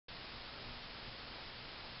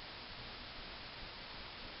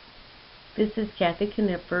This is Kathy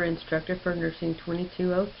Knipfer, Instructor for Nursing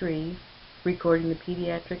 2203, recording the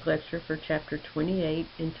Pediatric lecture for Chapter 28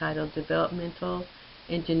 entitled Developmental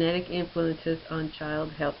and Genetic Influences on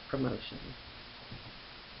Child Health Promotion.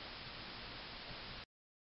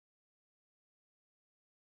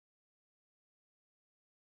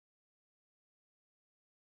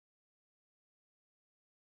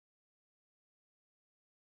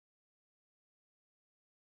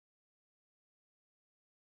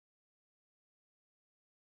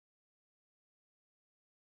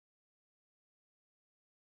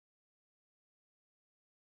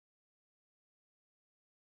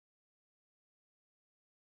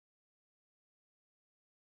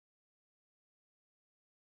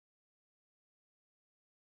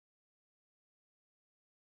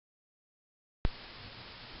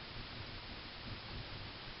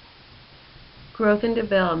 Growth and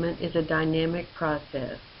development is a dynamic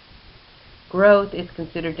process. Growth is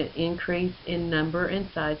considered an increase in number and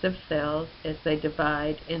size of cells as they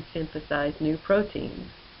divide and synthesize new proteins.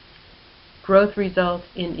 Growth results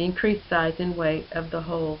in increased size and weight of the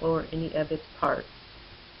whole or any of its parts.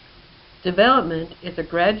 Development is a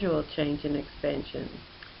gradual change in expansion.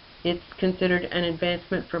 It's considered an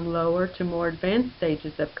advancement from lower to more advanced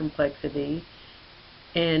stages of complexity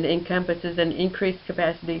and encompasses an increased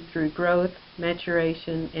capacity through growth,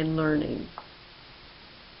 maturation, and learning.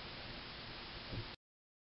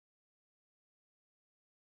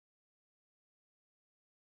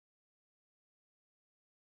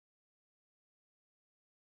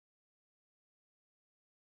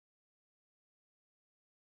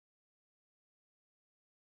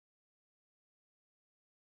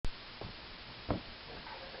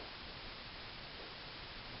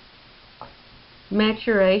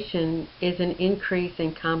 Maturation is an increase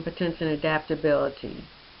in competence and adaptability.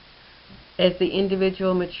 As the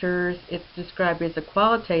individual matures, it's described as a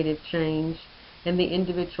qualitative change, and the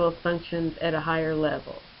individual functions at a higher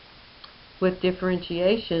level. With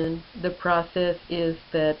differentiation, the process is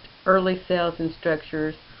that early cells and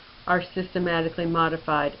structures are systematically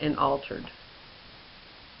modified and altered.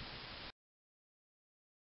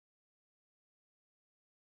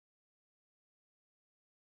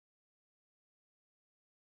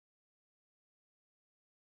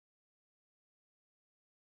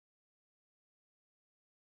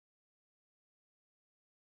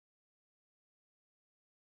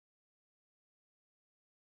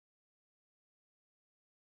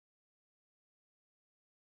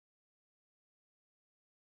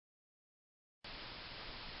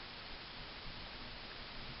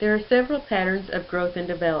 There are several patterns of growth and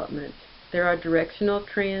development. There are directional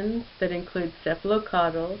trends that include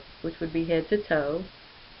cephalocaudal, which would be head to toe,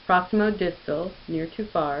 proximodistal, near to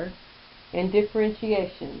far, and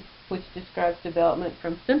differentiation, which describes development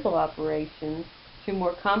from simple operations to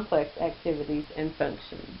more complex activities and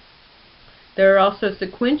functions. There are also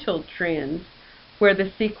sequential trends where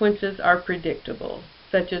the sequences are predictable,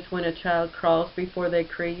 such as when a child crawls before they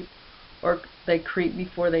creep or they creep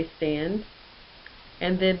before they stand.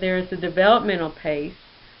 And then there is the developmental pace,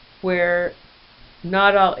 where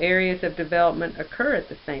not all areas of development occur at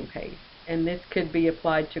the same pace. And this could be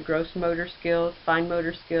applied to gross motor skills, fine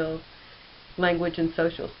motor skills, language, and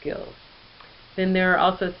social skills. Then there are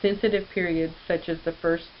also sensitive periods, such as the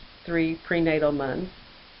first 3 prenatal months.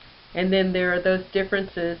 And then there are those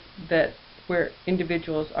differences where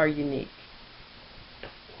individuals are unique.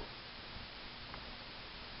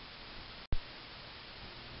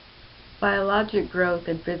 Biologic growth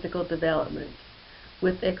and physical development.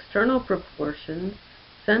 With external proportions,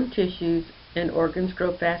 some tissues and organs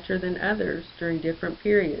grow faster than others during different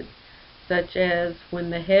periods, such as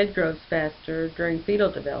when the head grows faster during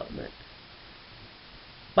fetal development.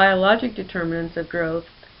 Biologic determinants of growth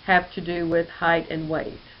have to do with height and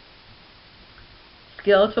weight.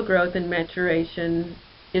 Skeletal growth and maturation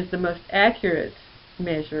is the most accurate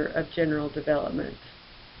measure of general development.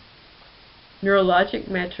 Neurologic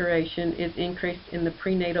maturation is increased in the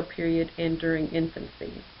prenatal period and during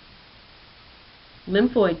infancy.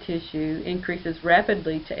 Lymphoid tissue increases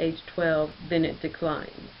rapidly to age 12, then it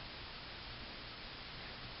declines.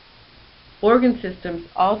 Organ systems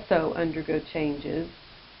also undergo changes.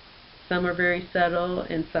 Some are very subtle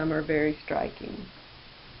and some are very striking.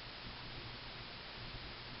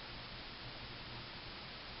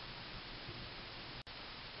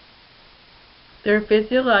 There are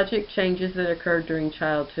physiologic changes that occur during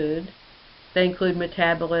childhood. They include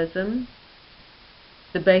metabolism.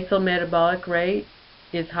 The basal metabolic rate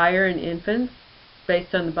is higher in infants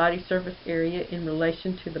based on the body surface area in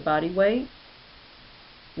relation to the body weight.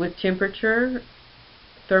 With temperature,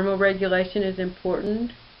 thermoregulation is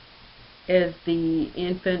important, as the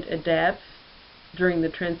infant adapts during the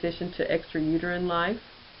transition to extrauterine life.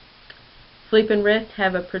 Sleep and rest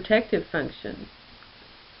have a protective function.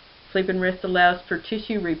 Sleep and rest allows for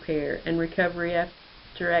tissue repair and recovery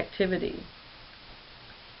after activity.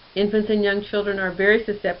 Infants and young children are very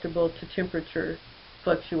susceptible to temperature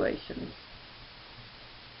fluctuations.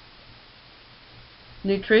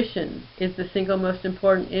 Nutrition is the single most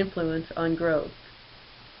important influence on growth.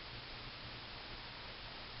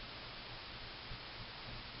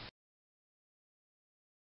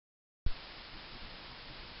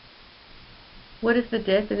 What is the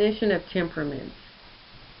definition of temperament?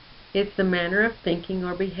 It's the manner of thinking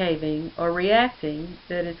or behaving or reacting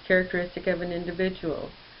that is characteristic of an individual.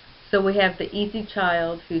 So we have the easy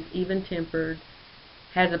child who's even-tempered,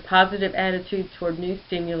 has a positive attitude toward new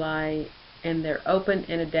stimuli, and they're open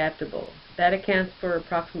and adaptable. That accounts for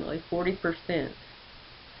approximately 40%.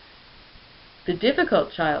 The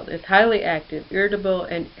difficult child is highly active, irritable,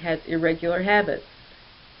 and has irregular habits.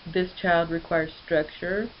 This child requires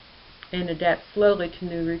structure and adapts slowly to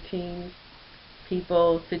new routines,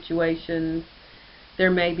 people, situations.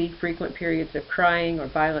 There may be frequent periods of crying or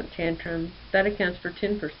violent tantrums. That accounts for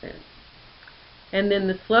 10%. And then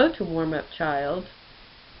the slow to warm up child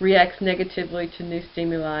reacts negatively to new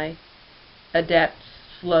stimuli, adapts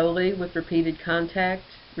slowly with repeated contact,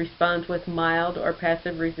 responds with mild or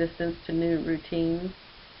passive resistance to new routines,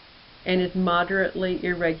 and is moderately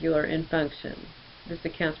irregular in function. This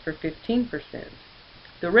accounts for 15%.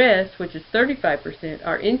 The rest, which is 35%,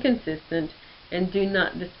 are inconsistent and do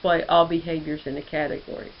not display all behaviors in a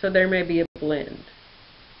category. So there may be a blend.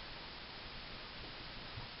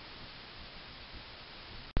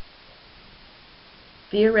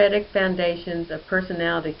 Theoretic foundations of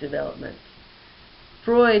personality development.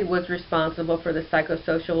 Freud was responsible for the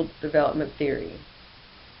psychosocial development theory.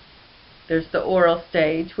 There's the oral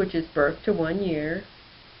stage, which is birth to 1 year.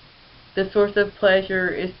 The source of pleasure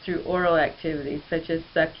is through oral activities such as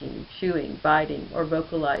sucking, chewing, biting, or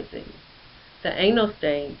vocalizing. The anal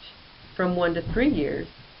stage, from 1 to 3 years,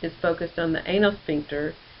 is focused on the anal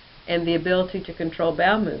sphincter and the ability to control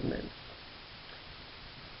bowel movements.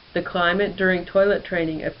 The climate during toilet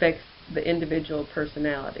training affects the individual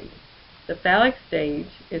personality. The phallic stage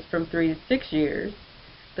is from 3 to 6 years.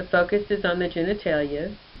 The focus is on the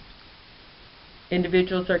genitalia.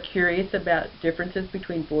 Individuals are curious about differences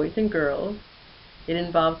between boys and girls. It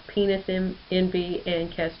involves penis envy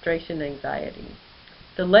and castration anxiety.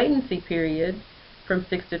 The latency period, from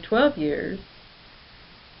 6 to 12 years,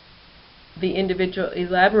 the individual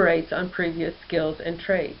elaborates on previous skills and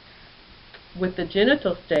traits. With the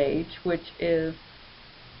genital stage, which is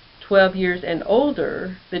 12 years and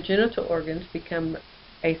older, the genital organs become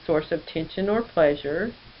a source of tension or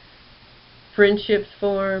pleasure. Friendships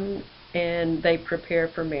form, and they prepare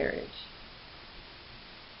for marriage.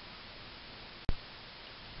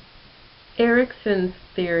 Erikson's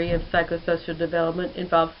theory of psychosocial development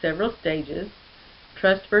involves several stages.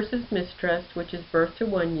 Trust versus mistrust, which is birth to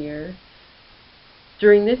 1 year.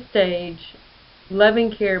 During this stage,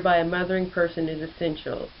 loving care by a mothering person is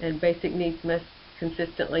essential, and basic needs must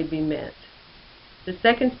consistently be met. The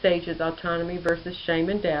second stage is autonomy versus shame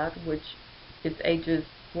and doubt, which is ages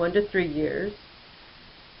 1 to 3 years.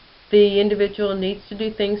 The individual needs to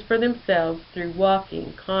do things for themselves through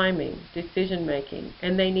walking, climbing, decision-making,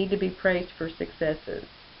 and they need to be praised for successes.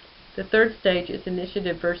 The third stage is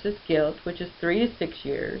initiative versus guilt, which is 3 to 6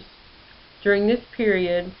 years. During this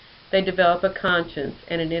period, they develop a conscience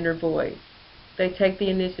and an inner voice. They take the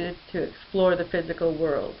initiative to explore the physical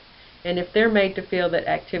world, and if they're made to feel that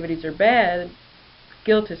activities are bad,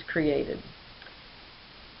 guilt is created.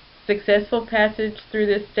 Successful passage through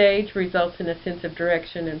this stage results in a sense of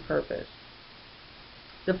direction and purpose.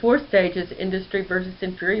 The fourth stage is industry versus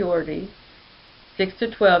inferiority, 6 to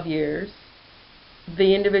 12 years.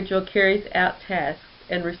 The individual carries out tasks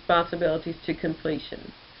and responsibilities to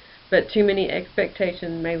completion, but too many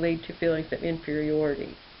expectations may lead to feelings of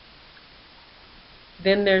inferiority.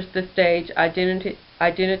 Then there's the stage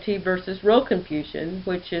identity versus role confusion,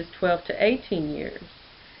 which is 12 to 18 years.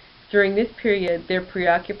 During this period, they're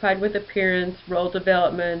preoccupied with appearance, role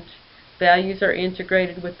development, values are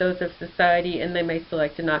integrated with those of society, and they may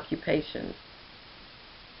select an occupation.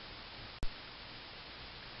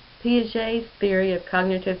 Piaget's theory of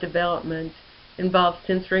cognitive development involves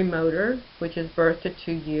sensory motor, which is birth to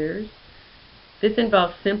 2 years. This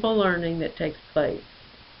involves simple learning that takes place.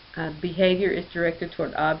 Behavior is directed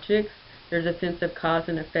toward objects. There's a sense of cause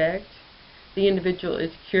and effect. The individual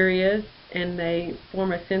is curious, and they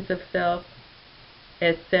form a sense of self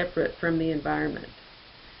as separate from the environment.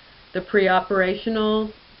 The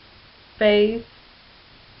preoperational phase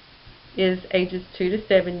is ages 2 to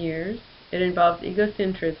 7 years. It involves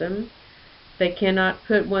egocentrism. They cannot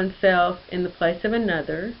put oneself in the place of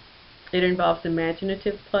another. It involves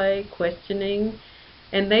imaginative play, questioning,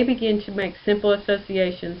 and they begin to make simple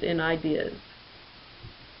associations in ideas.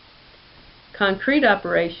 Concrete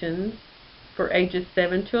operations for ages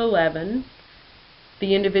 7 to 11.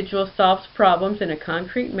 The individual solves problems in a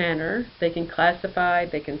concrete manner. They can classify,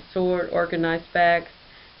 they can sort, organize facts,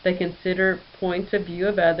 they consider points of view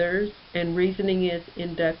of others, and reasoning is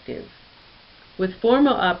inductive. With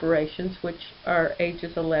formal operations, which are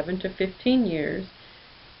ages 11 to 15 years,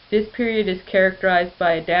 this period is characterized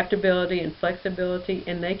by adaptability and flexibility,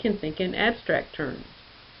 and they can think in abstract terms.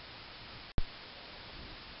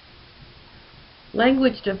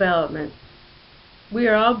 Language development. We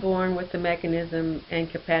are all born with the mechanism and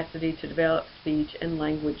capacity to develop speech and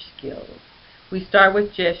language skills. We start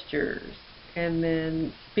with gestures, and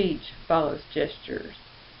then speech follows gestures.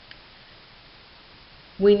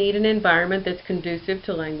 We need an environment that's conducive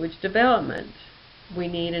to language development. We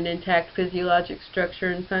need an intact physiologic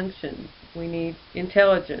structure and function. We need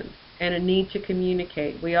intelligence and a need to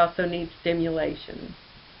communicate. We also need stimulation.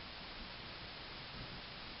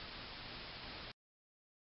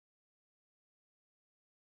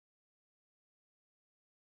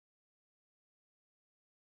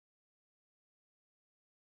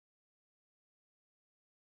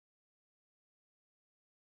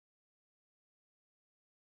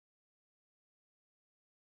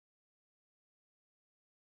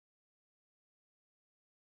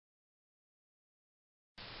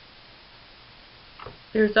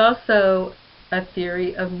 There's also a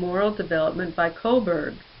theory of moral development by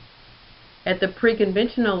Kohlberg. At the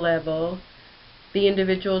pre-conventional level, the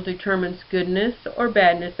individual determines goodness or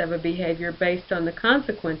badness of a behavior based on the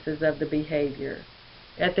consequences of the behavior.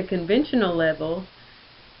 At the conventional level,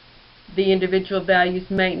 the individual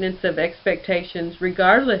values maintenance of expectations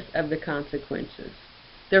regardless of the consequences.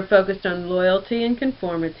 They're focused on loyalty and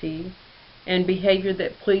conformity, and behavior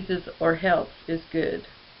that pleases or helps is good.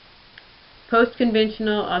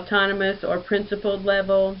 Post-conventional, autonomous, or principled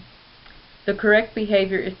level, the correct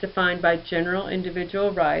behavior is defined by general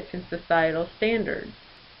individual rights and societal standards.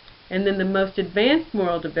 And then the most advanced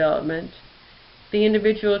moral development, the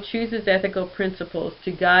individual chooses ethical principles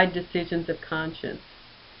to guide decisions of conscience.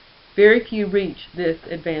 Very few reach this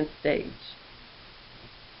advanced stage.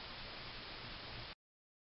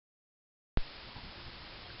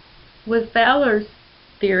 With Fowler's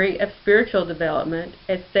theory of spiritual development,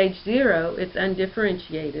 at stage 0, it's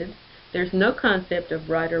undifferentiated. There's no concept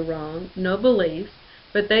of right or wrong, no beliefs,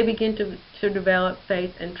 but they begin to develop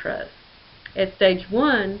faith and trust. At stage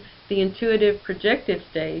 1, the intuitive projective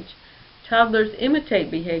stage, toddlers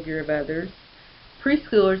imitate behavior of others.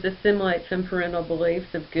 Preschoolers assimilate some parental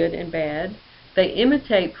beliefs of good and bad. They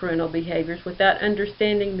imitate parental behaviors without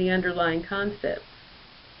understanding the underlying concepts.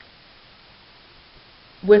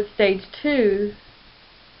 With stage 2,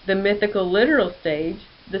 the mythical literal stage,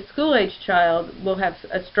 the school-age child will have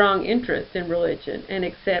a strong interest in religion and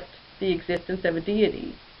accept the existence of a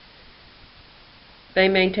deity. They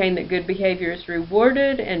maintain that good behavior is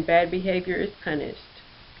rewarded and bad behavior is punished,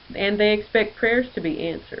 and they expect prayers to be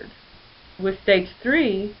answered. With stage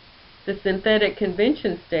 3, the synthetic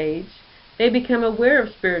convention stage, they become aware of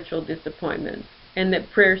spiritual disappointments and that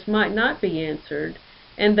prayers might not be answered,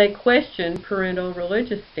 and they question parental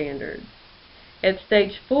religious standards. At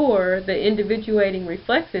stage 4, the individuating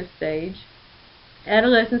reflexive stage,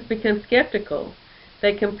 adolescents become skeptical.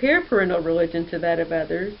 They compare parental religion to that of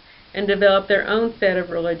others and develop their own set of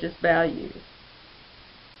religious values.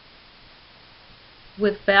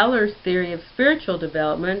 With Fowler's theory of spiritual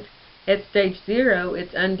development, at stage 0,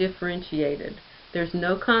 it's undifferentiated. There's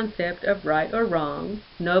no concept of right or wrong,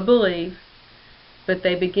 no beliefs, but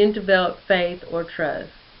they begin to develop faith or trust.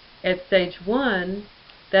 At stage 1,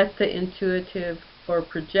 that's the intuitive or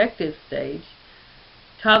projective stage,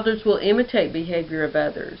 toddlers will imitate behavior of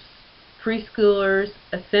others. Preschoolers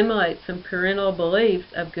assimilate some parental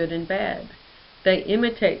beliefs of good and bad. They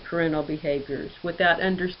imitate parental behaviors without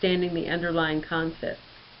understanding the underlying concepts.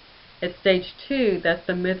 At stage 2, that's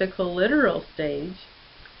the mythical literal stage,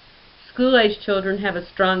 school-age children have a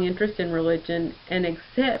strong interest in religion and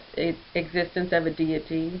accept the existence of a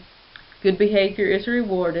deity. Good behavior is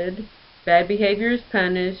rewarded, bad behavior is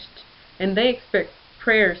punished, and they expect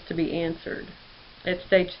prayers to be answered. At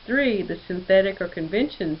stage 3, the synthetic or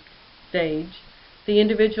convention stage, the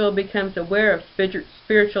individual becomes aware of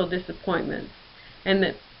spiritual disappointments and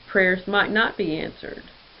that prayers might not be answered.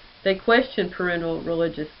 They question parental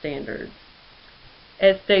religious standards.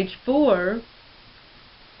 At stage 4,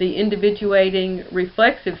 the individuating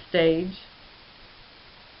reflexive stage,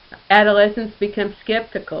 Adolescents become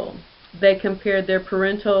skeptical. They compare their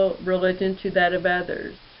parental religion to that of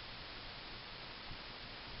others.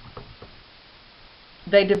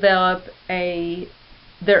 They develop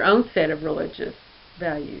their own set of religious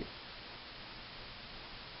values.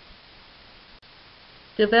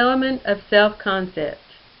 Development of self-concept.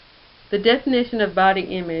 The definition of body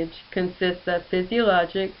image consists of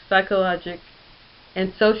physiologic, psychologic,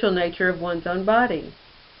 and social nature of one's own body.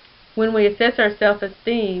 When we assess our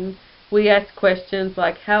self-esteem, we ask questions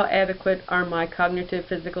like, how adequate are my cognitive,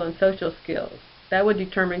 physical, and social skills? That would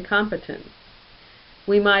determine competence.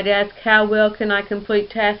 We might ask, how well can I complete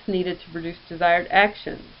tasks needed to produce desired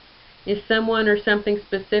actions? Is someone or something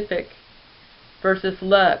specific versus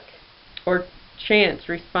luck or chance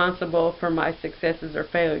responsible for my successes or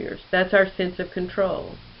failures? That's our sense of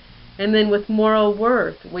control. And then with moral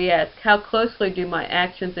worth, we ask, how closely do my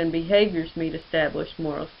actions and behaviors meet established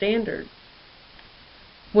moral standards?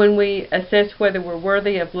 When we assess whether we're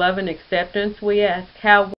worthy of love and acceptance, we ask,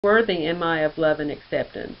 how worthy am I of love and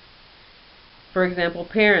acceptance? For example,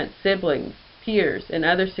 parents, siblings, peers, and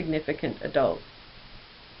other significant adults.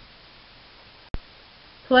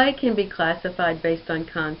 Play can be classified based on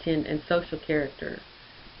content and social character.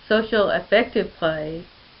 Social affective play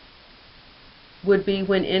would be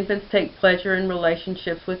when infants take pleasure in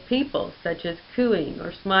relationships with people, such as cooing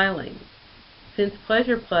or smiling. Since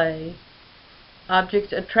pleasure play,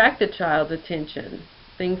 objects attract the child's attention.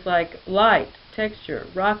 Things like light, texture,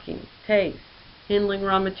 rocking, taste, handling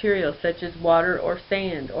raw materials such as water or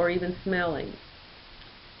sand, or even smelling.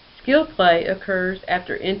 Skill play occurs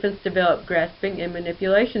after infants develop grasping and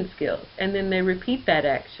manipulation skills, and then they repeat that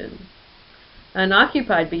action.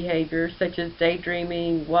 Unoccupied behaviors such as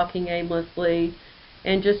daydreaming, walking aimlessly,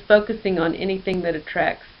 and just focusing on anything that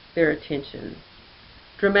attracts their attention.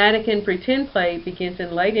 Dramatic and pretend play begins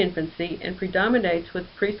in late infancy and predominates with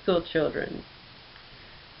preschool children.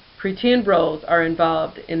 Pretend roles are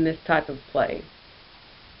involved in this type of play.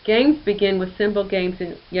 Games begin with simple games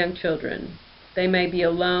in young children. They may be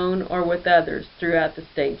alone or with others throughout the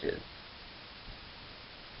stages.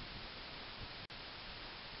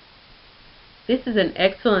 This is an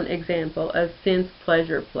excellent example of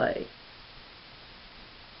sense-pleasure play.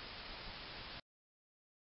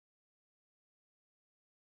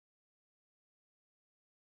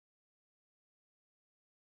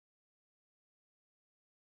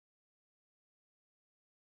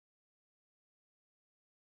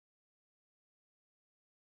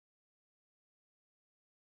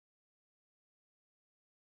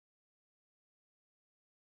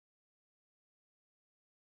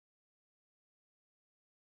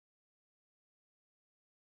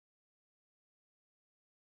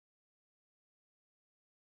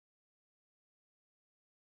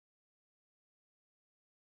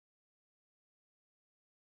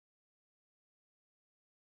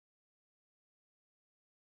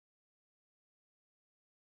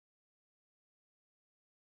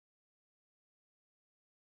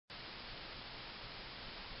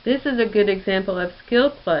 This is a good example of skill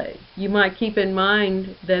play. You might keep in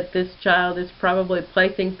mind that this child is probably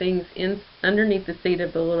placing things underneath the seat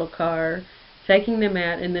of the little car, taking them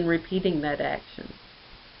out, and then repeating that action.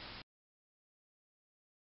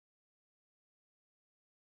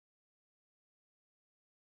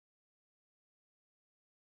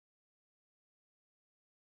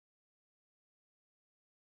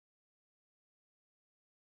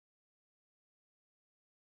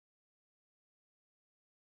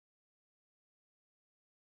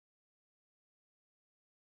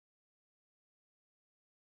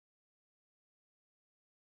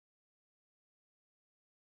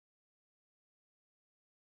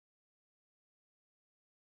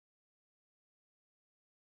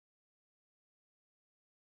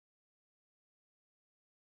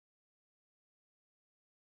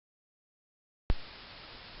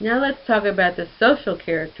 Now let's talk about the social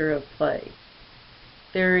character of play.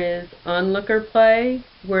 There is onlooker play,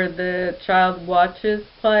 where the child watches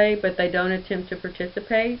play but they don't attempt to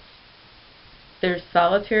participate. There's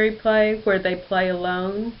solitary play, where they play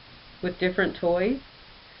alone with different toys.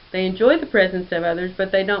 They enjoy the presence of others,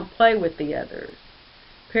 but they don't play with the others.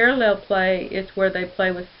 Parallel play is where they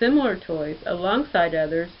play with similar toys alongside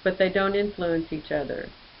others, but they don't influence each other.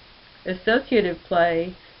 Associative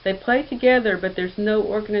play, they play together, but there's no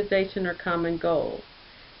organization or common goal.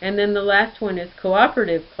 And then the last one is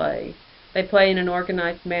cooperative play. They play in an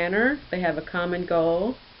organized manner, they have a common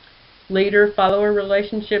goal. Leader-follower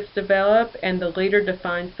relationships develop, and the leader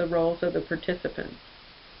defines the roles of the participants.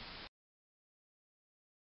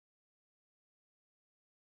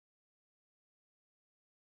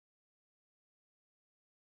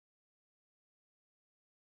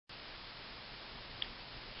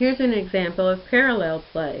 Here's an example of parallel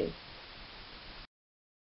play.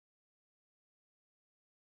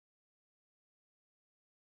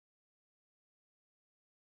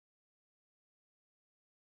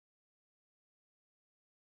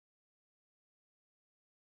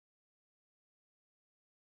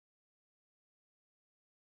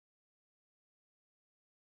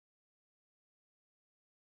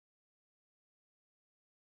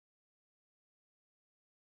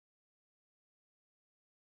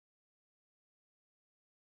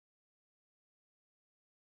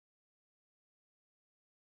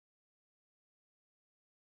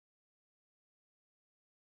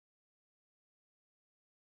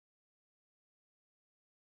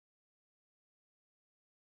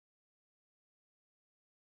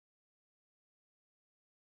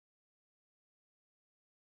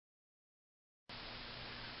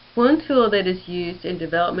 One tool that is used in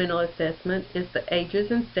developmental assessment is the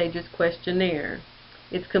Ages and Stages questionnaire.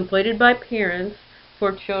 It's completed by parents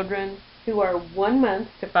for children who are 1 month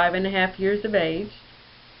to 5.5 years of age.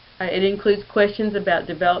 It includes questions about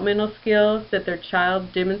developmental skills that their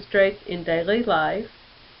child demonstrates in daily life.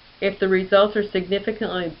 If the results are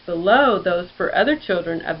significantly below those for other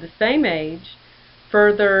children of the same age,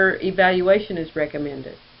 further evaluation is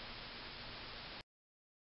recommended.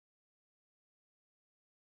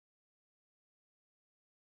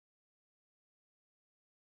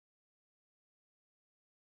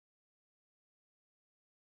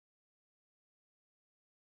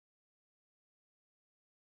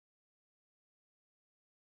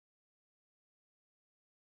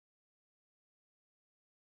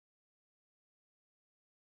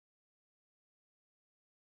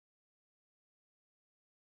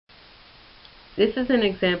 This is an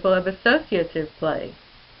example of associative play.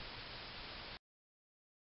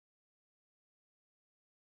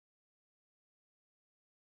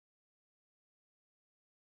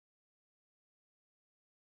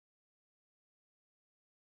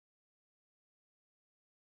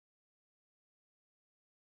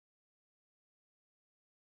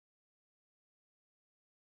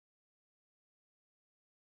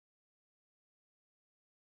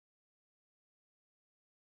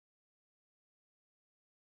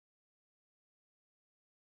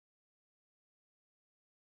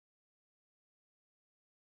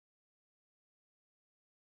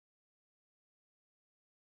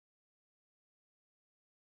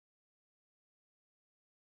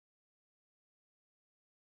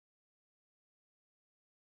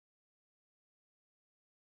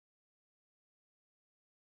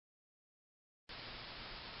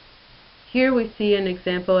 Here we see an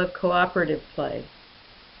example of cooperative play.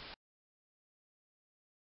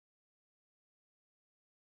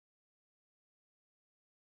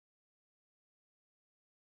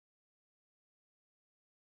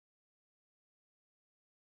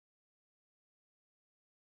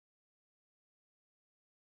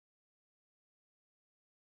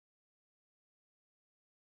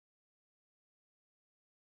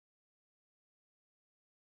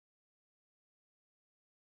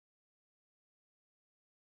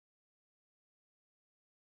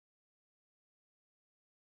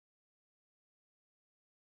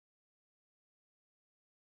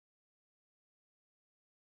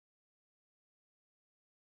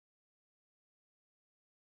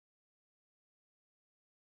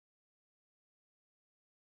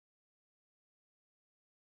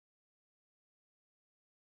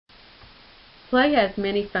 Play has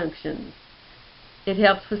many functions. It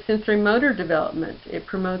helps with sensory motor development. It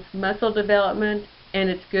promotes muscle development, and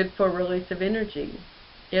it's good for release of energy.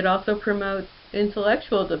 It also promotes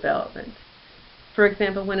intellectual development. For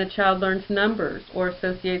example, when a child learns numbers or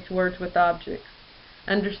associates words with objects,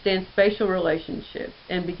 understands spatial relationships,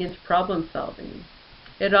 and begins problem solving.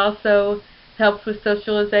 It also helps with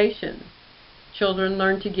socialization. Children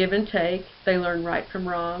learn to give and take, they learn right from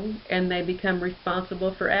wrong, and they become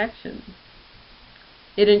responsible for actions.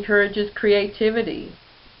 It encourages creativity.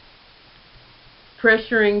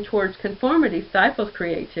 Pressuring towards conformity stifles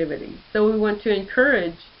creativity, so we want to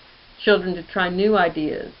encourage children to try new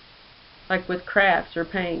ideas, like with crafts or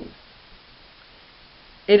paints.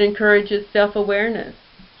 It encourages self-awareness,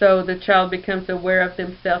 so the child becomes aware of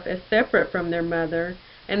themselves as separate from their mother,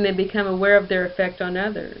 and they become aware of their effect on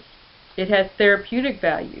others. It has therapeutic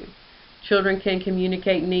value. Children can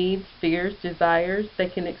communicate needs, fears, desires. They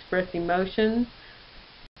can express emotions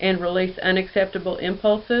and release unacceptable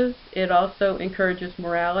impulses. It also encourages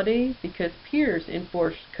morality because peers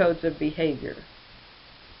enforce codes of behavior.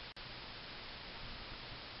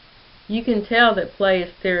 You can tell that play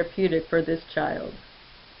is therapeutic for this child.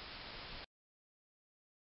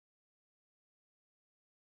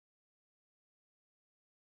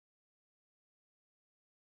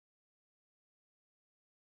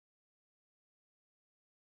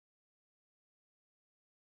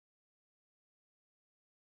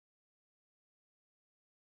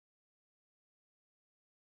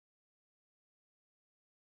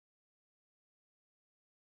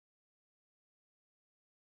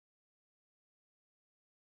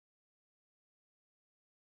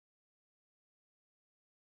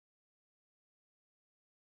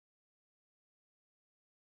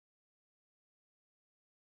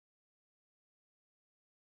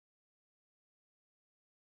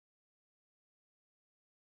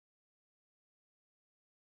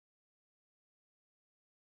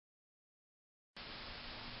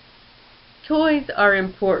 Toys are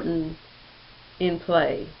important in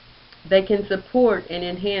play. They can support and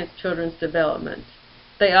enhance children's development.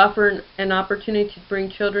 They offer an opportunity to bring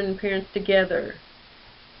children and parents together.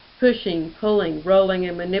 Pushing, pulling, rolling,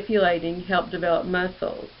 and manipulating help develop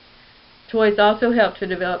muscles. Toys also help to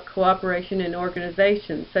develop cooperation in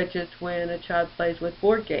organizations, such as when a child plays with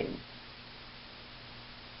board games.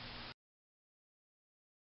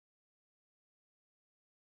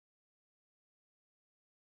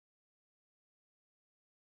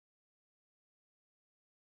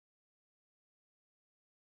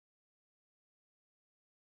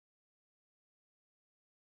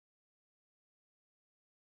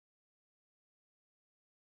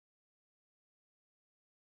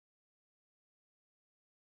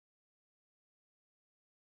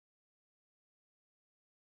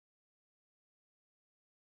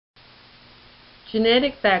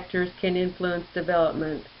 Genetic factors can influence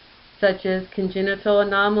development, such as congenital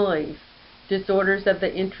anomalies, disorders of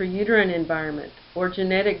the intrauterine environment, or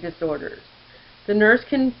genetic disorders. The nurse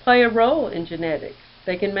can play a role in genetics.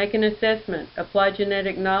 They can make an assessment, apply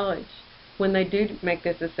genetic knowledge. When they do make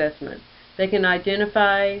this assessment, they can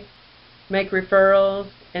identify, make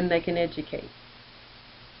referrals, and they can educate.